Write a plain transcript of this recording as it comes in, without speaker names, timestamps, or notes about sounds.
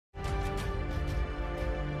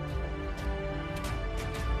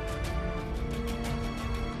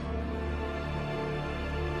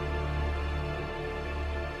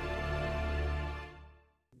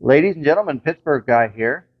Ladies and gentlemen, Pittsburgh guy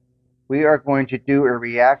here. We are going to do a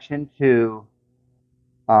reaction to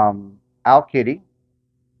Owlkitty,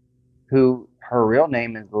 who her real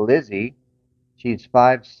name is Lizzie. She's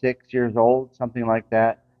 5, 6 years old, something like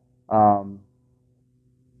that. Um,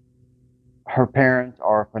 Her parents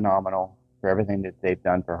are phenomenal for everything that they've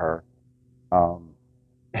done for her. Um,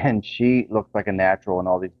 and she looks like a natural in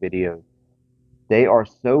all these videos. They are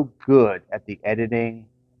so good at the editing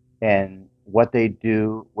and what they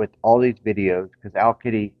do with all these videos because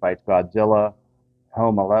Owlkitty fights Godzilla,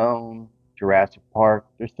 Home Alone, Jurassic Park.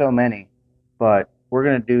 There's so many, but we're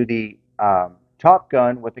gonna do the Top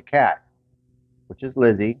Gun with the cat, which is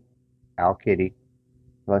Lizzie, Owlkitty.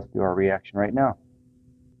 So let's do our reaction right now.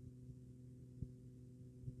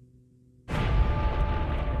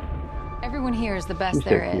 Everyone here is the best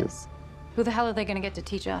there is. Who the hell are they gonna get to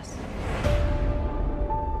teach us?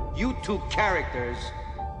 You two characters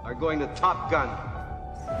are going to Top Gun.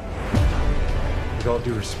 With all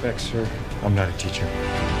due respect, sir, I'm not a teacher.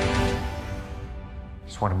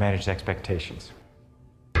 Just want to manage expectations.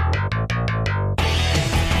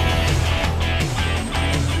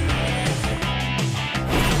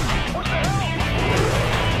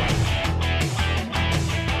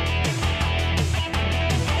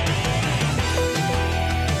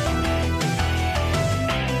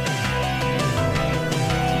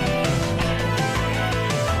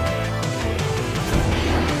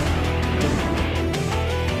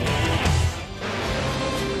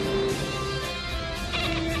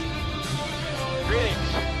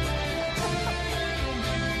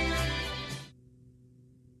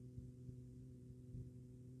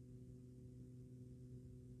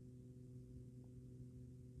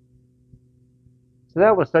 So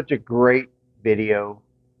that was such a great video.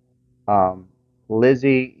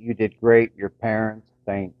 Lizzie, you did great. Your parents,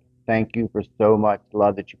 thank you for so much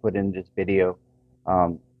love that you put in this video.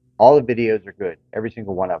 Um, all the videos are good, every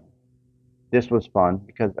single one of them. This was fun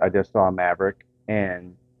because I just saw Maverick,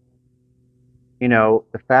 and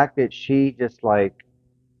the fact that she just like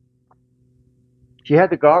she had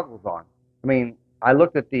the goggles on. I mean, I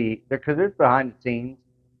looked at because there's behind the scenes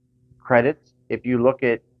credits. If you look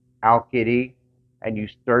at Owlkitty and you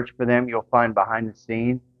search for them, you'll find behind the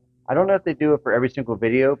scenes. I don't know if they do it for every single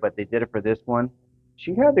video, but they did it for this one.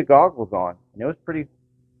 She had the goggles on, and it was pretty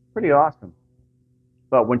awesome.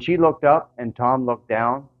 But when she looked up and Tom looked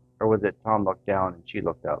down, or was it Tom looked down and she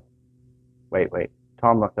looked up? Wait.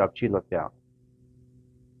 Tom looked up, she looked down.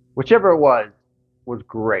 Whichever it was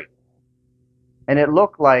great. And it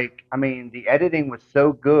looked like, I mean, the editing was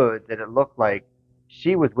so good that it looked like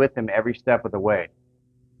she was with him every step of the way.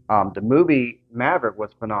 The movie Maverick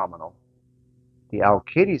was phenomenal. The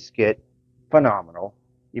Owlkitty skit, phenomenal.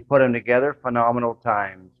 You put them together, phenomenal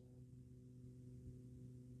times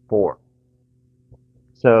 4.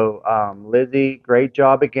 So, Lizzie, great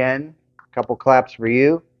job again. A couple claps for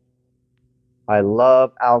you. I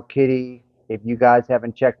love Owlkitty. If you guys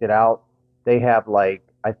haven't checked it out, they have like,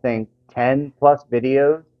 I think 10 plus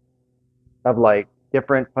videos of like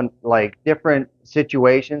different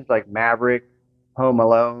situations like Maverick, Home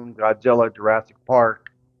Alone, Godzilla, Jurassic Park.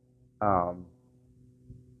 Oh,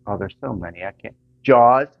 there's so many. I can't.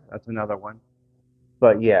 Jaws, that's another one.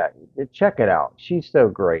 But yeah, check it out. She's so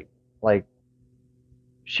great. Like,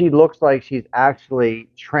 she looks like she's actually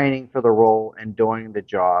training for the role and doing the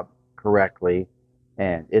job correctly,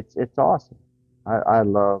 and it's awesome. I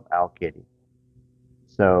love Owlkitty.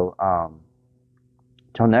 So,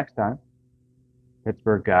 till next time,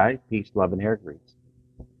 Pittsburgh guy, peace, love, and hair grease.